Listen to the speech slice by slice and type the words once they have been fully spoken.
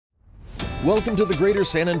Welcome to the Greater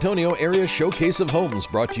San Antonio Area Showcase of Homes,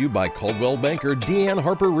 brought to you by Coldwell banker Deanne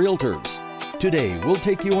Harper Realtors. Today, we'll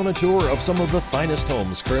take you on a tour of some of the finest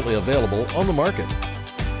homes currently available on the market.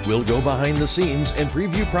 We'll go behind the scenes and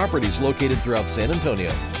preview properties located throughout San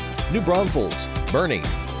Antonio, New Braunfels, Boerne,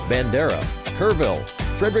 Bandera, Kerrville,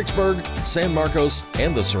 Fredericksburg, San Marcos,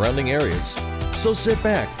 and the surrounding areas. So sit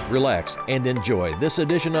back, relax, and enjoy this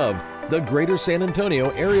edition of the Greater San Antonio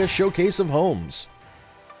Area Showcase of Homes.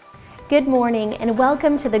 Good morning and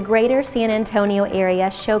welcome to the Greater San Antonio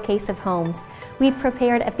Area Showcase of Homes. We've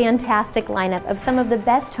prepared a fantastic lineup of some of the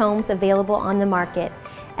best homes available on the market.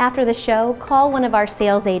 After the show, call one of our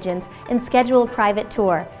sales agents and schedule a private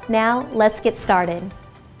tour. Now, let's get started.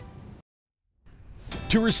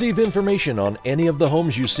 To receive information on any of the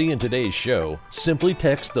homes you see in today's show, simply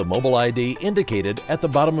text the mobile ID indicated at the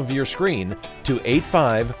bottom of your screen to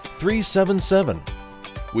 85377.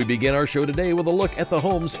 We begin our show today with a look at the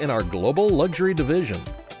homes in our Global Luxury division.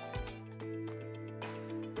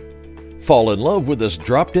 Fall in love with this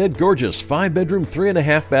drop-dead gorgeous 5-bedroom,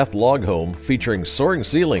 3.5-bath log home featuring soaring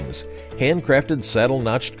ceilings, handcrafted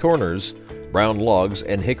saddle-notched corners, brown logs,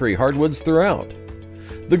 and hickory hardwoods throughout.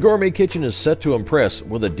 The gourmet kitchen is set to impress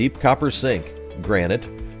with a deep copper sink, granite,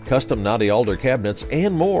 custom knotty alder cabinets,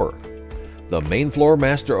 and more. The main floor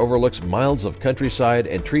master overlooks miles of countryside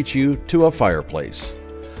and treats you to a fireplace.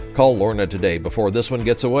 Call Lorna today before this one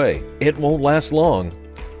gets away. It won't last long.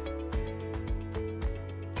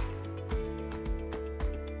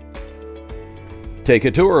 Take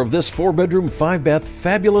a tour of this 4-bedroom, 5-bath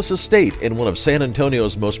fabulous estate in one of San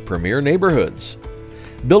Antonio's most premier neighborhoods.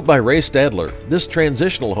 Built by Ray Stadler, this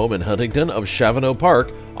transitional home in Huntington of Chavano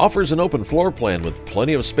Park offers an open floor plan with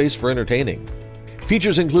plenty of space for entertaining.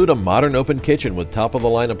 Features include a modern open kitchen with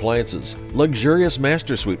top-of-the-line appliances, luxurious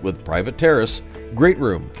master suite with private terrace, great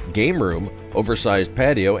room, game room, oversized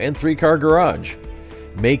patio, and 3-car garage.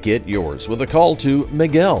 Make it yours with a call to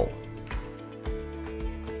Miguel.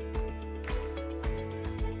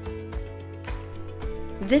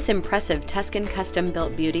 This impressive Tuscan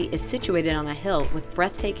custom-built beauty is situated on a hill with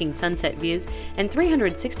breathtaking sunset views and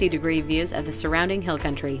 360-degree views of the surrounding hill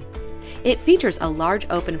country. It features a large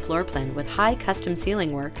open floor plan with high custom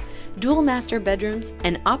ceiling work, dual master bedrooms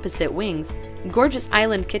and opposite wings, gorgeous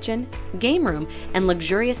island kitchen, game room, and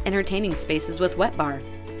luxurious entertaining spaces with wet bar.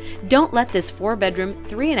 Don't let this 4-bedroom,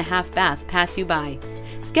 3.5-bath pass you by.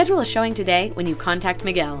 Schedule a showing today when you contact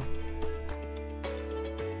Miguel.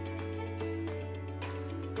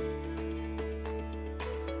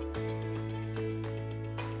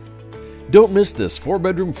 Don't miss this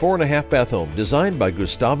 4-bedroom, 4.5-bath home designed by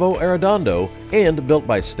Gustavo Arredondo and built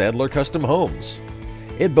by Stadler Custom Homes.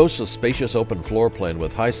 It boasts a spacious open floor plan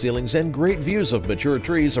with high ceilings and great views of mature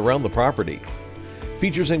trees around the property.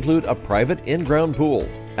 Features include a private in-ground pool,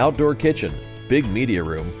 outdoor kitchen, big media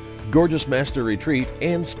room, gorgeous master retreat,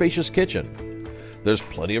 and spacious kitchen. There's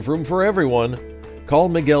plenty of room for everyone. Call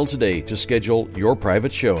Miguel today to schedule your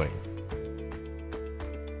private showing.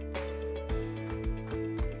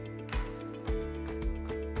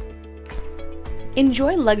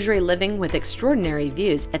 Enjoy luxury living with extraordinary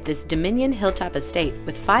views at this Dominion Hilltop Estate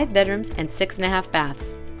with 5 bedrooms and 6.5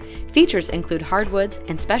 baths. Features include hardwoods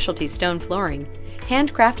and specialty stone flooring,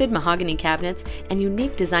 handcrafted mahogany cabinets, and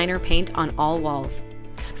unique designer paint on all walls.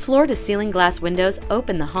 Floor-to-ceiling glass windows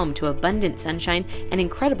open the home to abundant sunshine and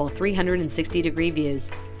incredible 360-degree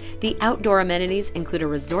views. The outdoor amenities include a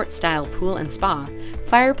resort-style pool and spa,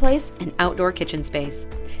 fireplace, and outdoor kitchen space.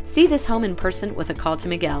 See this home in person with a call to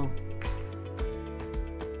Miguel.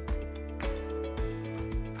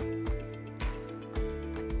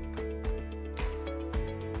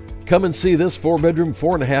 Come and see this 4-bedroom,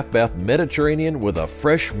 4.5-bath Mediterranean with a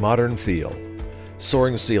fresh, modern feel.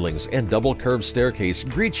 Soaring ceilings and double curved staircase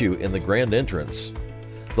greet you in the grand entrance.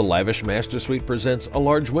 The lavish master suite presents a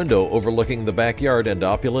large window overlooking the backyard and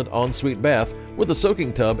opulent ensuite bath with a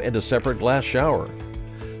soaking tub and a separate glass shower.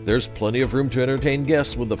 There's plenty of room to entertain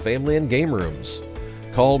guests with the family and game rooms.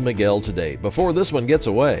 Call Miguel today before this one gets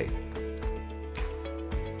away.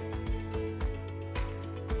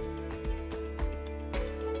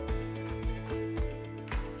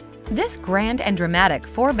 This grand and dramatic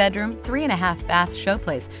 4-bedroom, 3.5-bath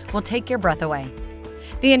showplace will take your breath away.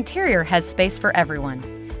 The interior has space for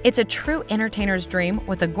everyone. It's a true entertainer's dream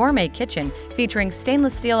with a gourmet kitchen featuring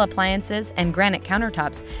stainless steel appliances and granite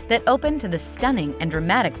countertops that open to the stunning and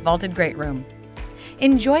dramatic vaulted great room.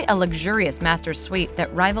 Enjoy a luxurious master suite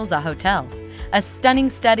that rivals a hotel, a stunning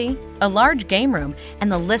study, a large game room, and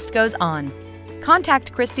the list goes on.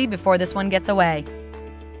 Contact Christy before this one gets away.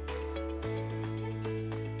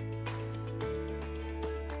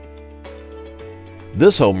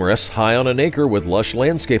 This home rests high on an acre with lush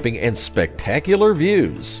landscaping and spectacular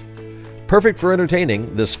views. Perfect for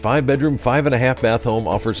entertaining, this 5-bedroom, 5.5-bath home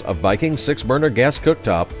offers a Viking 6-burner gas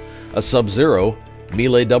cooktop, a Sub-Zero,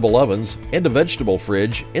 Miele double ovens, and a vegetable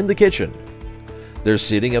fridge in the kitchen. There's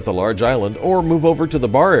seating at the large island, or move over to the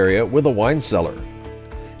bar area with a wine cellar.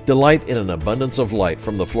 Delight in an abundance of light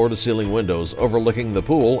from the floor-to-ceiling windows overlooking the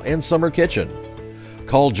pool and summer kitchen.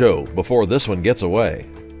 Call Joe before this one gets away.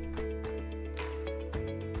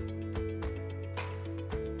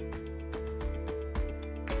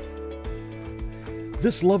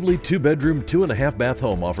 This lovely 2-bedroom, 2.5-bath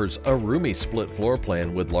home offers a roomy split floor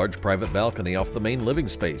plan with large private balcony off the main living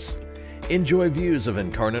space. Enjoy views of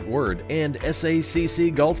Incarnate Word and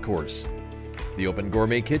SACC Golf Course. The open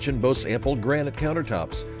gourmet kitchen boasts ample granite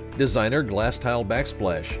countertops, designer glass tile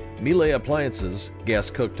backsplash, Miele appliances, gas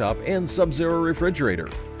cooktop, and Sub-Zero refrigerator.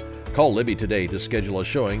 Call Libby today to schedule a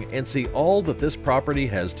showing and see all that this property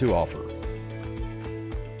has to offer.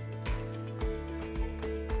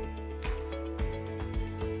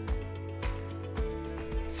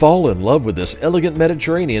 Fall in love with this elegant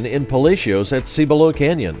Mediterranean in Palacios at Cibolo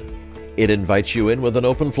Canyon. It invites you in with an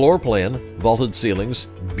open floor plan, vaulted ceilings,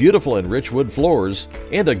 beautiful and rich wood floors,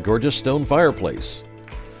 and a gorgeous stone fireplace.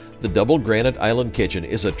 The double granite island kitchen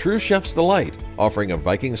is a true chef's delight, offering a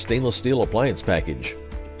Viking stainless steel appliance package.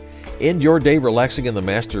 End your day relaxing in the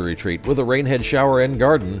master retreat with a rainhead shower and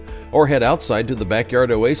garden, or head outside to the backyard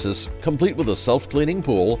oasis, complete with a self-cleaning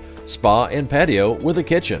pool, spa, and patio with a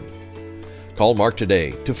kitchen. Call Mark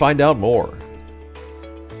today to find out more.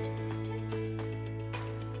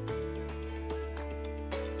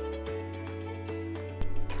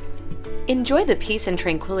 Enjoy the peace and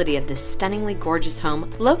tranquility of this stunningly gorgeous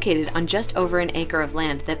home located on just over an acre of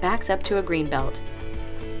land that backs up to a greenbelt.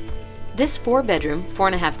 This 4-bedroom,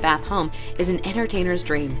 4.5-bath home is an entertainer's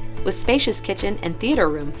dream, with spacious kitchen and theater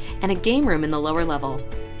room and a game room in the lower level.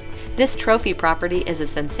 This trophy property is a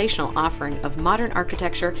sensational offering of modern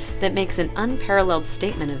architecture that makes an unparalleled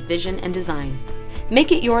statement of vision and design.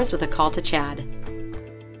 Make it yours with a call to Chad.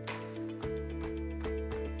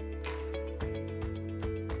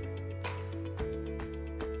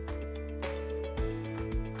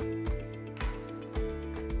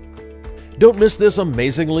 Don't miss this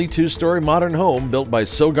amazingly 2-story modern home built by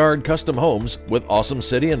Sogard Custom Homes with awesome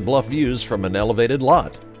city and bluff views from an elevated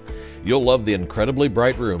lot. You'll love the incredibly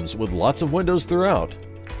bright rooms with lots of windows throughout.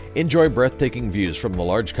 Enjoy breathtaking views from the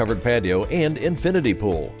large covered patio and infinity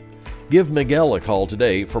pool. Give Miguel a call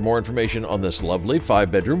today for more information on this lovely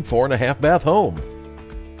 5-bedroom, 4.5-bath home.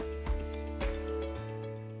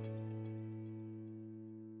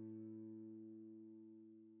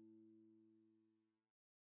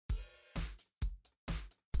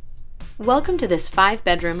 Welcome to this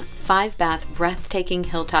 5-bedroom, 5-bath, breathtaking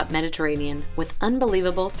hilltop Mediterranean with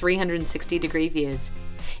unbelievable 360-degree views.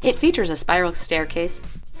 It features a spiral staircase,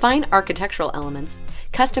 fine architectural elements,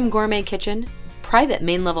 custom gourmet kitchen, private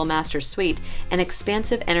main-level master suite, and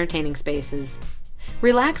expansive entertaining spaces.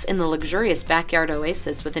 Relax in the luxurious backyard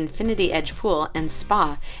oasis with infinity edge pool and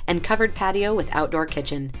spa and covered patio with outdoor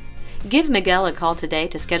kitchen. Give Miguel a call today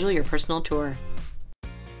to schedule your personal tour.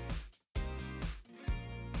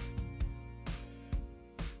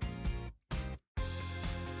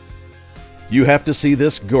 You have to see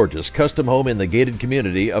this gorgeous custom home in the gated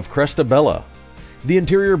community of Cresta Bella. The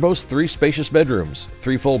interior boasts 3 spacious bedrooms,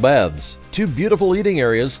 3 full baths, 2 beautiful eating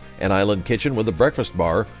areas, an island kitchen with a breakfast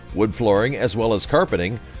bar, wood flooring as well as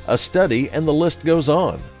carpeting, a study, and the list goes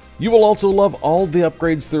on. You will also love all the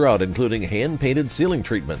upgrades throughout, including hand-painted ceiling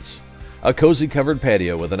treatments. A cozy covered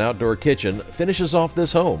patio with an outdoor kitchen finishes off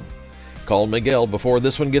this home. Call Miguel before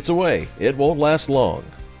this one gets away. It won't last long.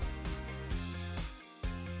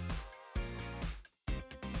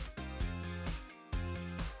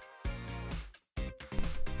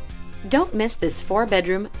 Don't miss this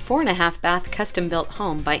 4-bedroom, 4.5-bath custom-built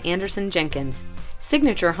home by Anderson Jenkins.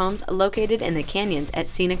 Signature homes located in the canyons at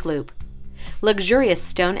Scenic Loop. Luxurious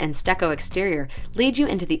stone and stucco exterior lead you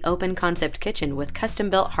into the open concept kitchen with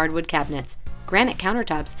custom-built hardwood cabinets, granite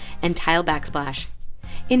countertops, and tile backsplash.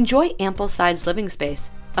 Enjoy ample-sized living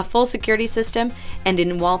space, a full security system, and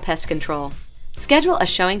in-wall pest control. Schedule a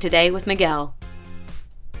showing today with Miguel.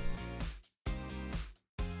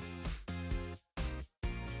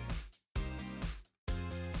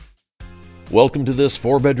 Welcome to this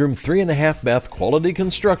 4-bedroom, 3.5-bath quality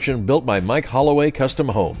construction built by Mike Holloway Custom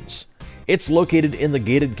Homes. It's located in the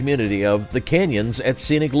gated community of The Canyons at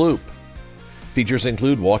Scenic Loop. Features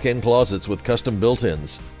include walk-in closets with custom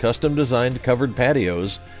built-ins, custom-designed covered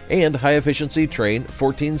patios, and high-efficiency Trane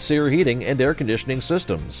 14-SEER heating and air conditioning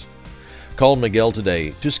systems. Call Miguel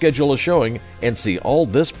today to schedule a showing and see all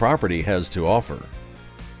this property has to offer.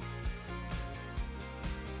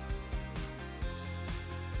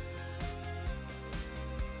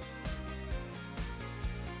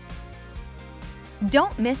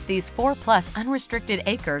 Don't miss these 4+ unrestricted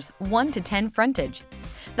acres, 1 to 10 frontage.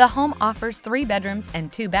 The home offers 3 bedrooms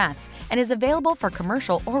and 2 baths and is available for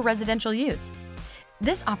commercial or residential use.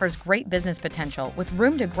 This offers great business potential with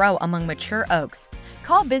room to grow among mature oaks.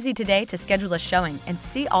 Call Busy today to schedule a showing and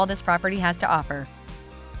see all this property has to offer.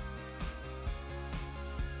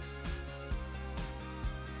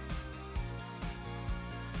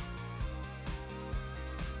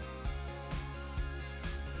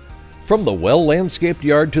 From the well-landscaped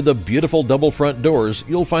yard to the beautiful double front doors,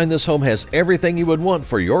 you'll find this home has everything you would want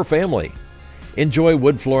for your family. Enjoy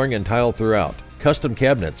wood flooring and tile throughout, custom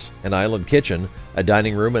cabinets, an island kitchen, a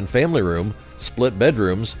dining room and family room, split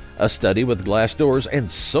bedrooms, a study with glass doors,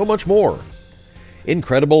 and so much more.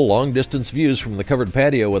 Incredible long-distance views from the covered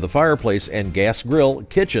patio with a fireplace and gas grill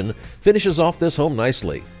kitchen finishes off this home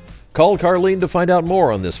nicely. Call Carlene to find out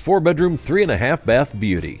more on this 4-bedroom, 3.5-bath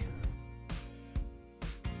beauty.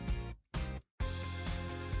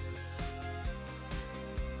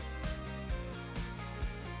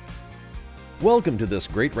 Welcome to this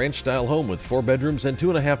great ranch-style home with 4 bedrooms and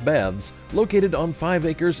 2.5 baths, located on 5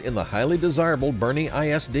 acres in the highly desirable Bernie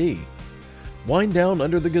ISD. Wind down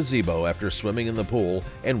under the gazebo after swimming in the pool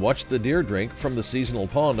and watch the deer drink from the seasonal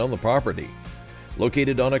pond on the property.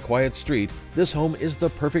 Located on a quiet street, this home is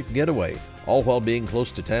the perfect getaway, all while being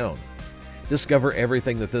close to town. Discover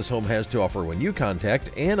everything that this home has to offer when you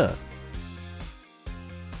contact Anna.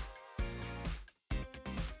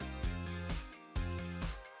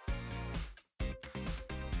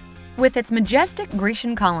 With its majestic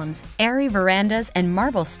Grecian columns, airy verandas, and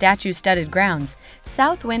marble statue-studded grounds,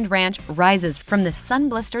 Southwind Ranch rises from the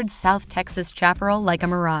sun-blistered South Texas chaparral like a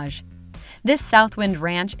mirage. This Southwind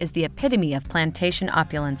Ranch is the epitome of plantation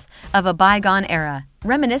opulence of a bygone era,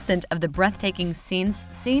 reminiscent of the breathtaking scenes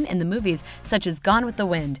seen in the movies such as Gone with the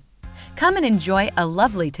Wind. Come and enjoy a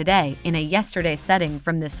lovely today in a yesterday setting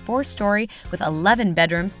from this 4-story with 11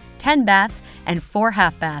 bedrooms, 10 baths, and 4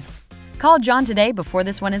 half baths. Call John today before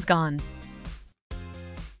this one is gone.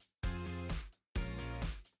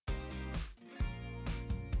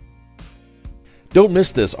 Don't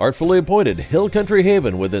miss this artfully appointed hill country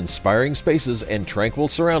haven with inspiring spaces and tranquil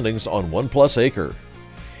surroundings on 1+ acre.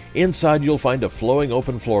 Inside you'll find a flowing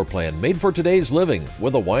open floor plan made for today's living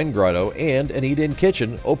with a wine grotto and an eat-in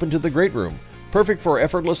kitchen open to the great room, perfect for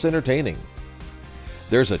effortless entertaining.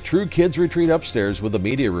 There's a true kids retreat upstairs with a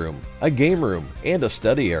media room, a game room, and a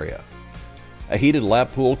study area. A heated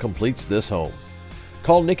lap pool completes this home.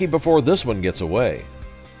 Call Nikki before this one gets away.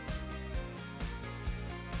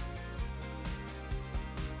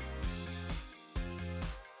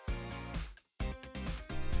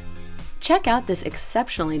 Check out this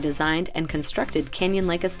exceptionally designed and constructed Canyon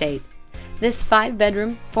Lake estate. This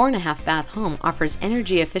 5-bedroom, 4.5-bath home offers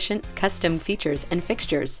energy-efficient custom features and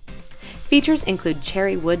fixtures. Features include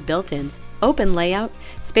cherry wood built-ins, open layout,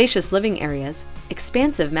 spacious living areas,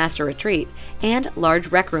 expansive master retreat, and large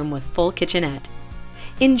rec room with full kitchenette.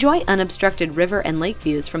 Enjoy unobstructed river and lake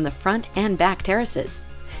views from the front and back terraces.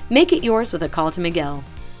 Make it yours with a call to Miguel.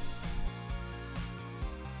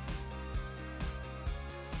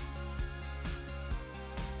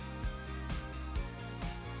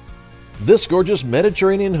 This gorgeous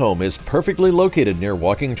Mediterranean home is perfectly located near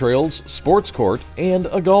walking trails, sports court, and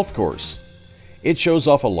a golf course. It shows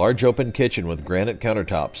off a large open kitchen with granite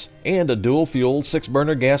countertops and a dual-fuel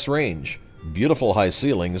 6-burner gas range, beautiful high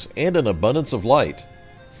ceilings, and an abundance of light.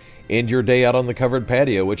 End your day out on the covered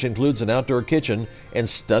patio, which includes an outdoor kitchen and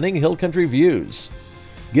stunning hill country views.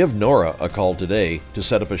 Give Nora a call today to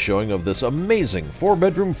set up a showing of this amazing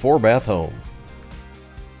 4-bedroom, 4-bath home.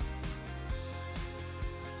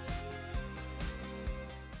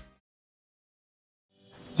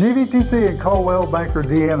 GVTC and Coldwell banker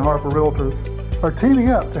Deanne Harper Realtors are teaming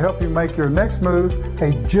up to help you make your next move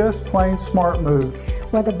a just plain smart move.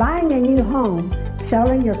 Whether buying a new home,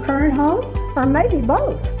 selling your current home, or maybe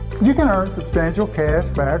both. You can earn substantial cash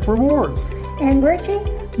back rewards. And Richie,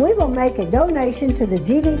 we will make a donation to the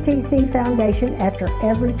GVTC Foundation after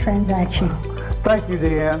every transaction. Thank you,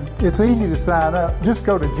 Deanne. It's easy to sign up. Just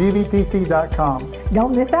go to gvtc.com.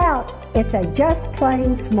 Don't miss out. It's a just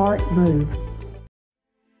plain smart move.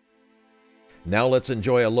 Now let's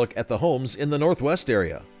enjoy a look at the homes in the Northwest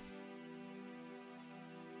area.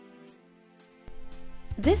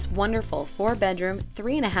 This wonderful 4-bedroom,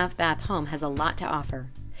 3.5-bath home has a lot to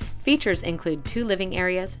offer. Features include 2 living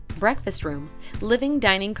areas, breakfast room, living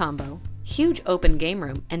dining combo, huge open game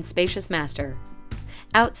room, and spacious master.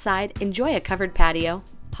 Outside, enjoy a covered patio,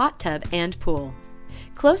 hot tub, and pool.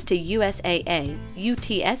 Close to USAA,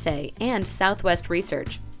 UTSA, and Southwest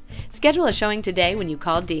Research. Schedule a showing today when you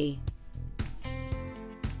call Dee.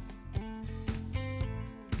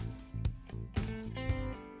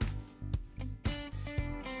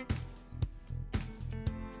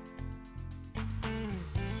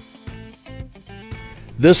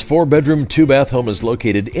 This 4-bedroom, 2-bath home is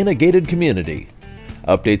located in a gated community.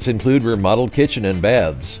 Updates include remodeled kitchen and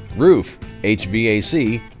baths, roof,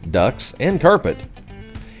 HVAC, ducts, and carpet.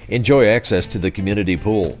 Enjoy access to the community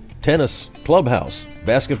pool, tennis, clubhouse,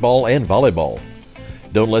 basketball, and volleyball.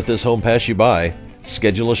 Don't let this home pass you by.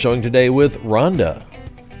 Schedule a showing today with Rhonda.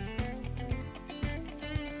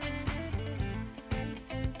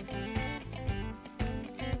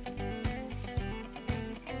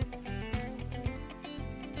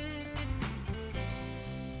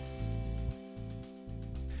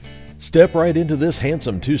 Step right into this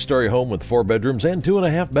handsome 2-story home with 4 bedrooms and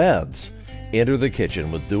 2.5 baths. Enter the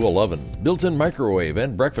kitchen with dual oven, built-in microwave,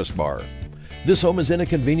 and breakfast bar. This home is in a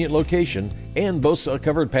convenient location and boasts a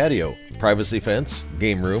covered patio, privacy fence,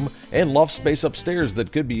 game room, and loft space upstairs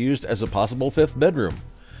that could be used as a possible 5th bedroom.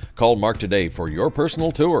 Call Mark today for your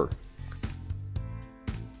personal tour.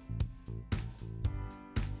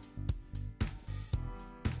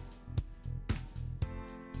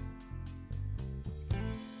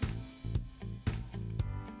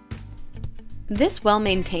 This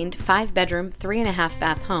well-maintained 5-bedroom,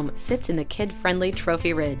 3.5-bath home sits in the kid-friendly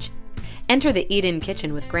Trophy Ridge. Enter the eat-in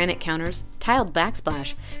kitchen with granite counters, tiled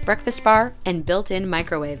backsplash, breakfast bar, and built-in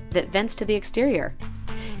microwave that vents to the exterior.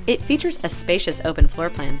 It features a spacious open floor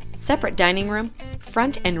plan, separate dining room,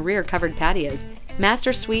 front and rear covered patios,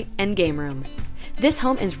 master suite, and game room. This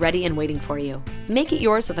home is ready and waiting for you. Make it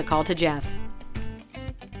yours with a call to Jeff.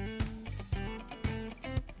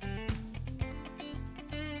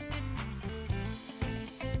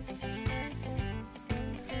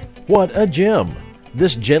 What a gem!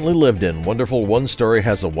 This gently lived in, wonderful 1-story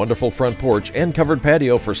has a wonderful front porch and covered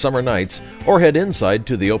patio for summer nights, or head inside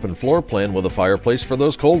to the open floor plan with a fireplace for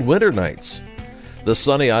those cold winter nights. The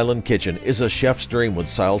Sunny Island kitchen is a chef's dream with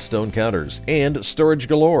silestone counters and storage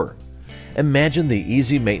galore. Imagine the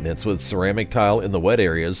easy maintenance with ceramic tile in the wet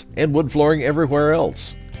areas and wood flooring everywhere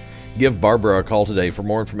else. Give Barbara a call today for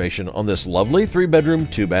more information on this lovely 3-bedroom,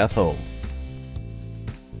 2-bath home.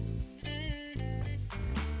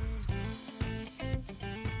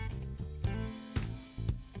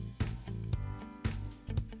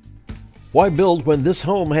 Why build when this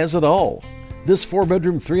home has it all? This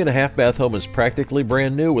 4-bedroom, 3.5-bath home is practically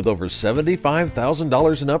brand new with over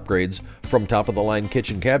 $75,000 in upgrades from top-of-the-line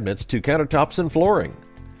kitchen cabinets to countertops and flooring.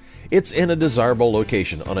 It's in a desirable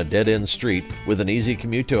location on a dead-end street with an easy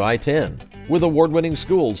commute to I-10, with award-winning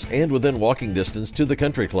schools and within walking distance to the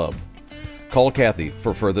country club. Call Kathy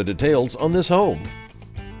for further details on this home.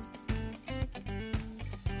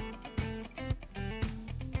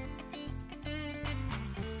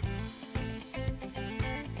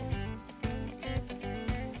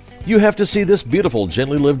 You have to see this beautiful,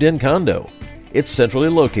 gently lived-in condo. It's centrally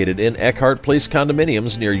located in Eckhart Place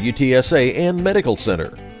condominiums near UTSA and Medical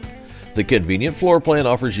Center. The convenient floor plan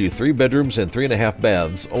offers you 3 bedrooms and 3.5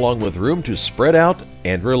 baths, along with room to spread out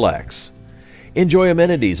and relax. Enjoy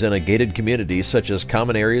amenities in a gated community such as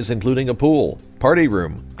common areas including a pool, party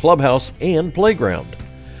room, clubhouse, and playground.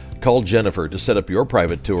 Call Jennifer to set up your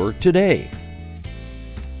private tour today.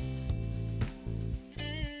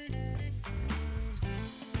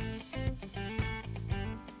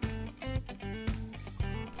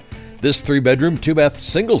 This 3-bedroom, 2-bath,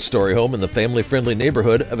 single-story home in the family-friendly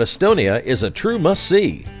neighborhood of Estonia is a true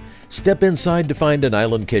must-see. Step inside to find an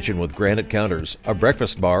island kitchen with granite counters, a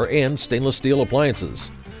breakfast bar, and stainless steel appliances.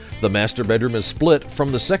 The master bedroom is split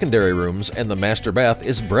from the secondary rooms, and the master bath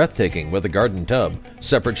is breathtaking with a garden tub,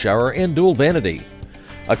 separate shower, and dual vanity.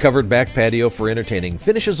 A covered back patio for entertaining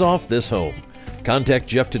finishes off this home. Contact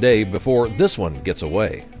Jeff today before this one gets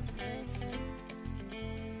away.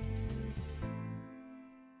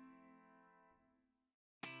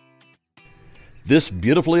 This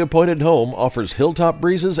beautifully appointed home offers hilltop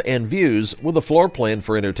breezes and views with a floor plan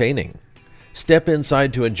for entertaining. Step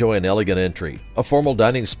inside to enjoy an elegant entry, a formal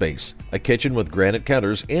dining space, a kitchen with granite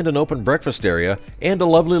counters and an open breakfast area, and a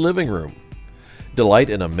lovely living room. Delight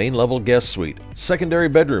in a main-level guest suite, secondary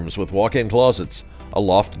bedrooms with walk-in closets, a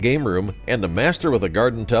loft game room, and a master with a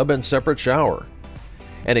garden tub and separate shower.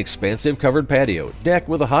 An expansive covered patio, deck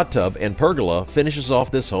with a hot tub, and pergola finishes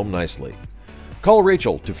off this home nicely. Call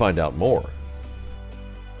Rachel to find out more.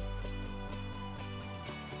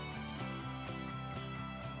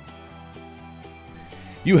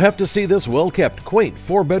 You have to see this well-kept, quaint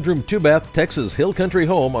 4-bedroom, 2-bath Texas Hill Country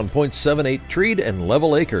home on .78 treed and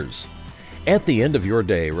level acres. At the end of your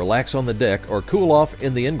day, relax on the deck or cool off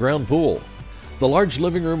in the in-ground pool. The large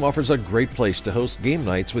living room offers a great place to host game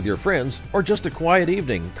nights with your friends or just a quiet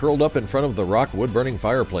evening curled up in front of the rock wood-burning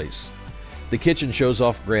fireplace. The kitchen shows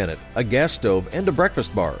off granite, a gas stove, and a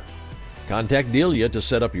breakfast bar. Contact Delia to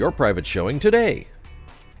set up your private showing today.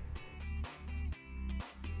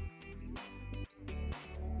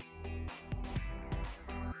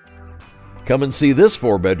 Come and see this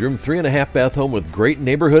 4-bedroom, 3.5-bath home with great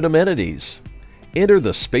neighborhood amenities. Enter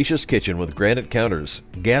the spacious kitchen with granite counters,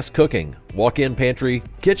 gas cooking, walk-in pantry,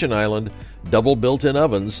 kitchen island, double built-in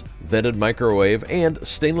ovens, vented microwave, and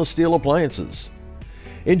stainless steel appliances.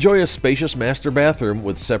 Enjoy a spacious master bathroom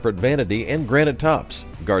with separate vanity and granite tops,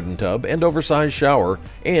 garden tub and oversized shower,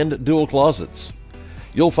 and dual closets.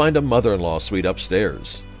 You'll find a mother-in-law suite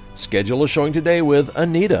upstairs. Schedule a showing today with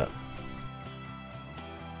Anita.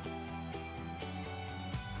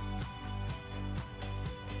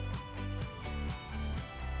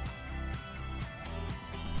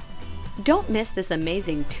 Don't miss this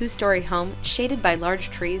amazing 2-story home shaded by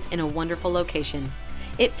large trees in a wonderful location.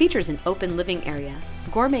 It features an open living area,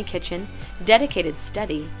 gourmet kitchen, dedicated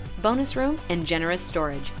study, bonus room, and generous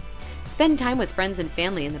storage. Spend time with friends and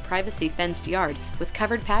family in the privacy-fenced yard with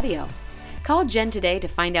covered patio. Call Jen today to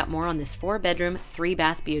find out more on this 4-bedroom,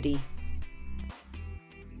 3-bath beauty.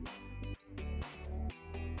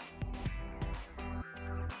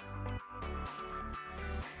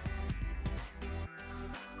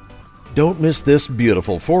 Don't miss this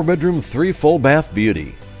beautiful 4-bedroom, 3-full-bath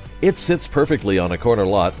beauty. It sits perfectly on a corner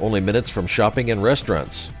lot, only minutes from shopping and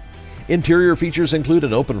restaurants. Interior features include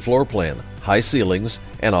an open floor plan, high ceilings,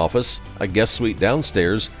 an office, a guest suite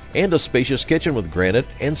downstairs, and a spacious kitchen with granite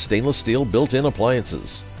and stainless steel built-in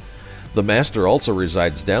appliances. The master also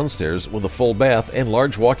resides downstairs with a full bath and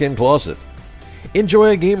large walk-in closet. Enjoy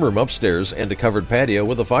a game room upstairs and a covered patio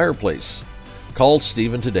with a fireplace. Call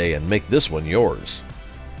Stephen today and make this one yours.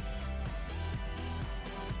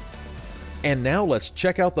 And now let's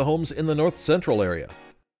check out the homes in the North Central area.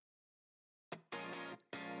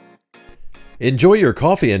 Enjoy your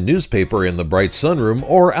coffee and newspaper in the bright sunroom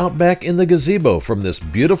or out back in the gazebo from this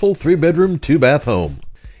beautiful 3-bedroom, 2-bath home.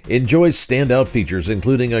 Enjoy standout features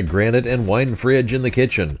including a granite and wine fridge in the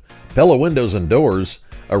kitchen, Pella windows and doors,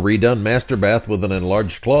 a redone master bath with an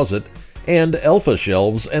enlarged closet, and Elfa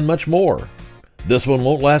shelves and much more. This one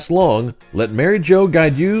won't last long. Let Mary Jo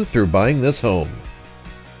guide you through buying this home.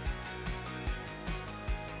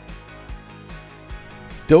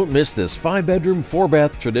 Don't miss this 5-bedroom,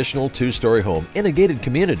 4-bath traditional 2-story home in a gated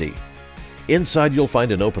community. Inside you'll find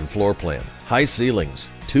an open floor plan, high ceilings,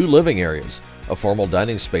 2 living areas, a formal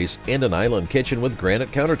dining space, and an island kitchen with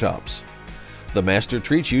granite countertops. The master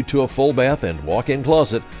treats you to a full bath and walk-in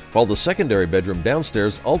closet, while the secondary bedroom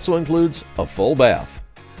downstairs also includes a full bath.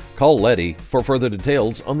 Call Letty for further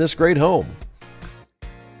details on this great home.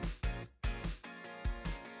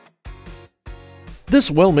 This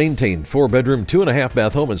well-maintained 4-bedroom,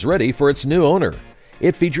 2.5-bath home is ready for its new owner.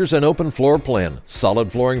 It features an open floor plan,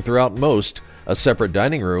 solid flooring throughout most, a separate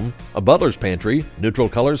dining room, a butler's pantry, neutral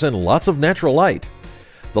colors, and lots of natural light.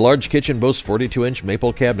 The large kitchen boasts 42-inch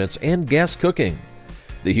maple cabinets and gas cooking.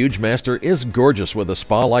 The huge master is gorgeous with a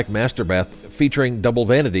spa-like master bath featuring double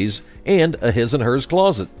vanities and a his and hers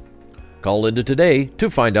closet. Call Linda today to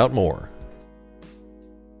find out more.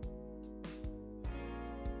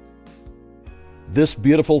 This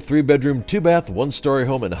beautiful 3-bedroom, 2-bath, 1-story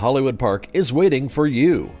home in Hollywood Park is waiting for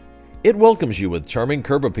you. It welcomes you with charming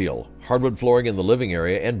curb appeal, hardwood flooring in the living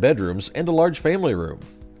area and bedrooms, and a large family room.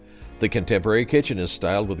 The contemporary kitchen is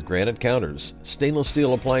styled with granite counters, stainless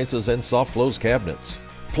steel appliances, and soft close cabinets.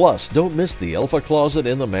 Plus, don't miss the Elfa closet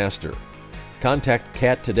in the master. Contact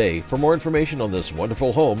Kat today for more information on this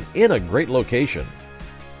wonderful home in a great location.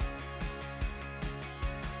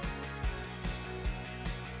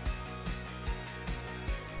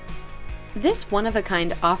 This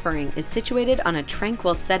one-of-a-kind offering is situated on a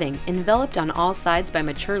tranquil setting enveloped on all sides by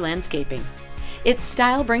mature landscaping. Its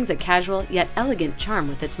style brings a casual yet elegant charm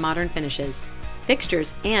with its modern finishes,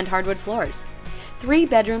 fixtures, and hardwood floors. 3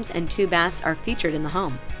 bedrooms and 2 baths are featured in the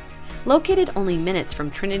home. Located only minutes from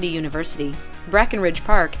Trinity University, Breckenridge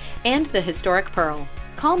Park, and the historic Pearl.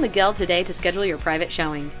 Call Miguel today to schedule your private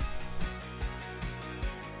showing.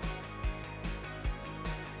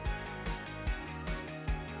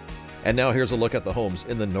 And now here's a look at the homes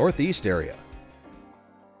in the Northeast area.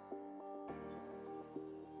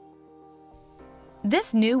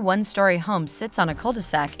 This new 1-story home sits on a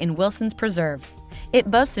cul-de-sac in Wilson's Preserve. It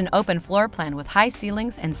boasts an open floor plan with high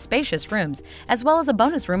ceilings and spacious rooms, as well as a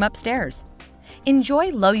bonus room upstairs.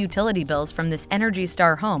 Enjoy low utility bills from this Energy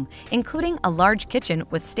Star home, including a large kitchen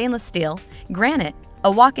with stainless steel, granite,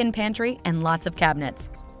 a walk-in pantry, and lots of cabinets.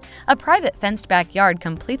 A private fenced backyard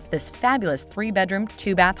completes this fabulous 3-bedroom,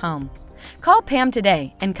 2-bath home. Call Pam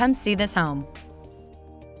today and come see this home.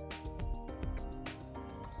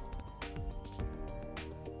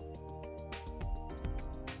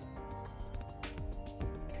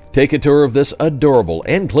 Take a tour of this adorable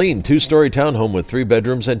and clean 2-story townhome with 3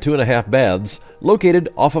 bedrooms and 2.5 baths located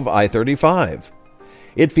off of I-35.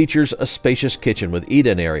 It features a spacious kitchen with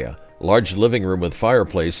eat-in area, large living room with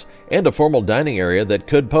fireplace, and a formal dining area that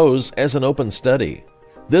could pose as an open study.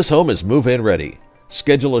 This home is move-in ready.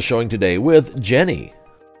 Schedule a showing today with Jenny.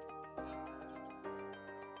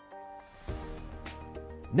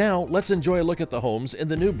 Now let's enjoy a look at the homes in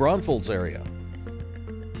the new Braunfels area.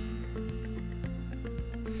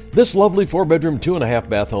 This lovely 4-bedroom,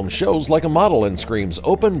 2.5-bath home shows like a model and screams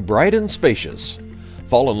open, bright, and spacious.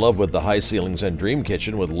 Fall in love with the high ceilings and dream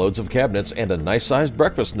kitchen with loads of cabinets and a nice-sized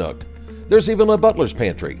breakfast nook. There's even a butler's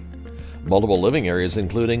pantry. Multiple living areas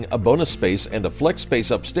including a bonus space and a flex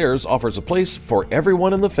space upstairs offers a place for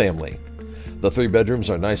everyone in the family. The 3 bedrooms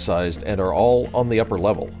are nice-sized and are all on the upper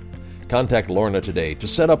level. Contact Lorna today to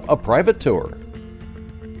set up a private tour.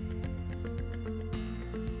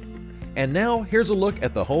 And now, here's a look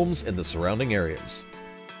at the homes in the surrounding areas.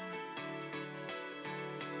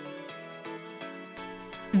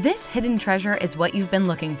 This hidden treasure is what you've been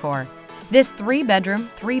looking for. This 3-bedroom,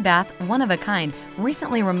 3-bath, one-of-a-kind,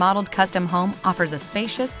 recently remodeled custom home offers a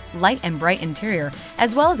spacious, light and bright interior,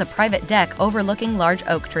 as well as a private deck overlooking large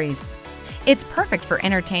oak trees. It's perfect for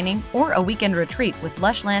entertaining or a weekend retreat with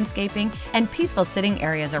lush landscaping and peaceful sitting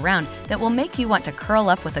areas around that will make you want to curl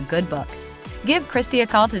up with a good book. Give Christy a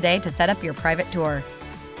call today to set up your private tour.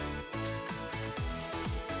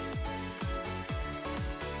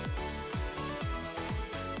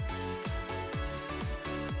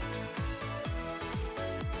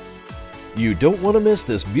 You don't want to miss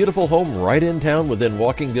this beautiful home right in town within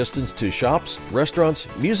walking distance to shops, restaurants,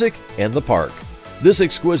 music, and the park. This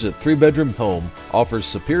exquisite 3-bedroom home offers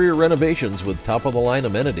superior renovations with top-of-the-line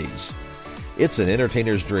amenities. It's an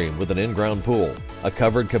entertainer's dream with an in-ground pool, a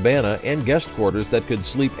covered cabana, and guest quarters that could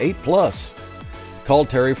sleep 8+. Call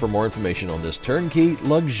Terry for more information on this turnkey,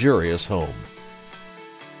 luxurious home.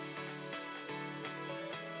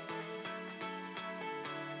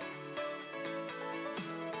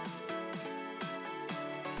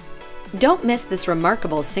 Don't miss this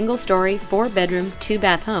remarkable single-story, 4-bedroom,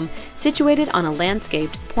 2-bath home situated on a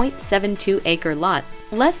landscaped 0.72-acre lot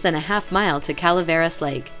less than a half-mile to Calaveras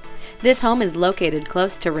Lake. This home is located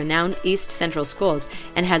close to renowned East Central schools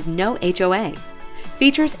and has no HOA.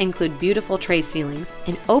 Features include beautiful tray ceilings,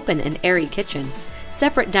 an open and airy kitchen,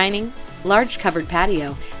 separate dining, large covered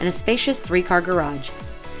patio, and a spacious 3-car garage.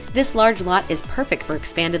 This large lot is perfect for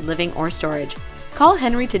expanded living or storage. Call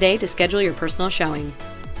Henry today to schedule your personal showing.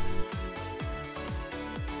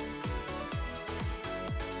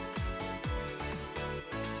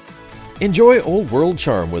 Enjoy old world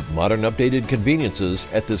charm with modern updated conveniences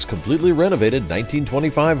at this completely renovated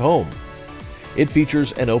 1925 home. It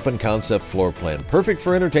features an open concept floor plan perfect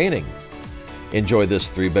for entertaining. Enjoy this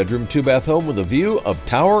 3-bedroom, 2-bath home with a view of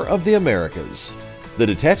Tower of the Americas. The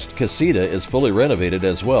detached casita is fully renovated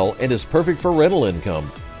as well and is perfect for rental income,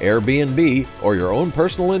 Airbnb, or your own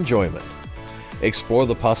personal enjoyment. Explore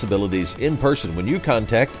the possibilities in person when you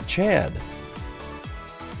contact Chad.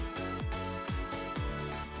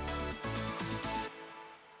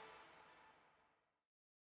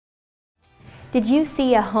 Did you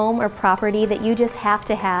see a home or property that you just have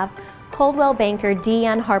to have? Coldwell banker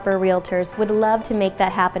Harper Realtors would love to make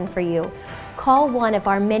that happen for you. Call one of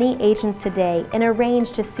our many agents today and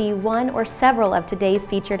arrange to see one or several of today's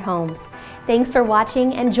featured homes. Thanks for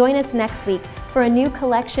watching, and join us next week for a new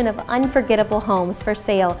collection of unforgettable homes for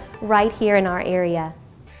sale right here in our area.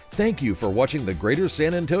 Thank you for watching the Greater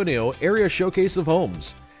San Antonio Area Showcase of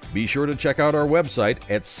Homes. Be sure to check out our website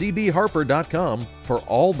at cbharper.com for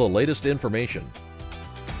all the latest information.